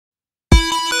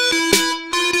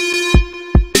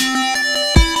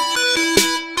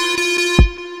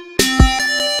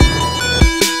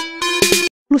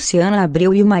Luciana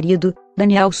Abreu e o marido,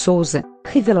 Souza,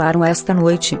 revelaram esta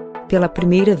noite, pela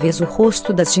primeira vez o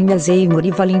rosto das gêmeas Amoor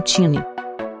e Valentine.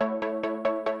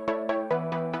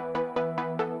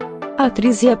 A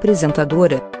atriz e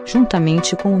apresentadora,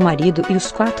 juntamente com o marido e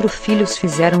os 4 filhos,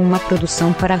 fizeram uma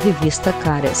produção para a revista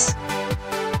Caras.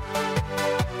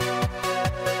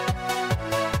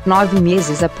 9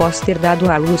 meses após ter dado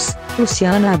à luz,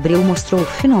 Luciana Abreu mostrou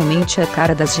finalmente a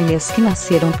cara das gêmeas que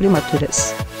nasceram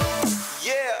prematuras.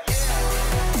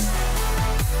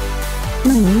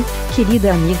 Lyannii,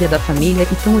 querida amiga da família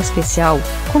e tão especial,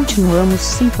 continuamos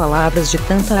sem palavras de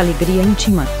tanta alegria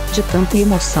íntima, de tanta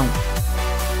emoção.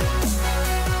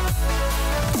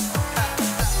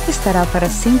 Estará para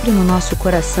sempre no nosso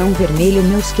coração vermelho,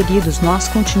 meus queridos. Nós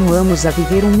continuamos a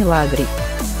viver um milagre.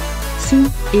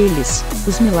 Sim, eles,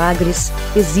 os milagres,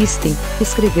 existem,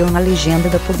 escreveu na legenda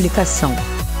da publicação.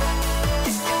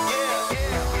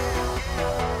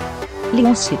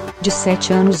 Lyannii, de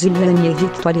 7 anos, e Lyannii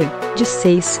Viiktórya, de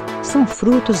 6, são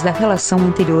frutos da relação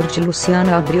anterior de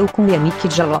Luciana Abreu com Yannick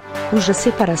Djaló, cuja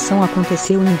separação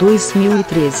aconteceu em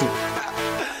 2013.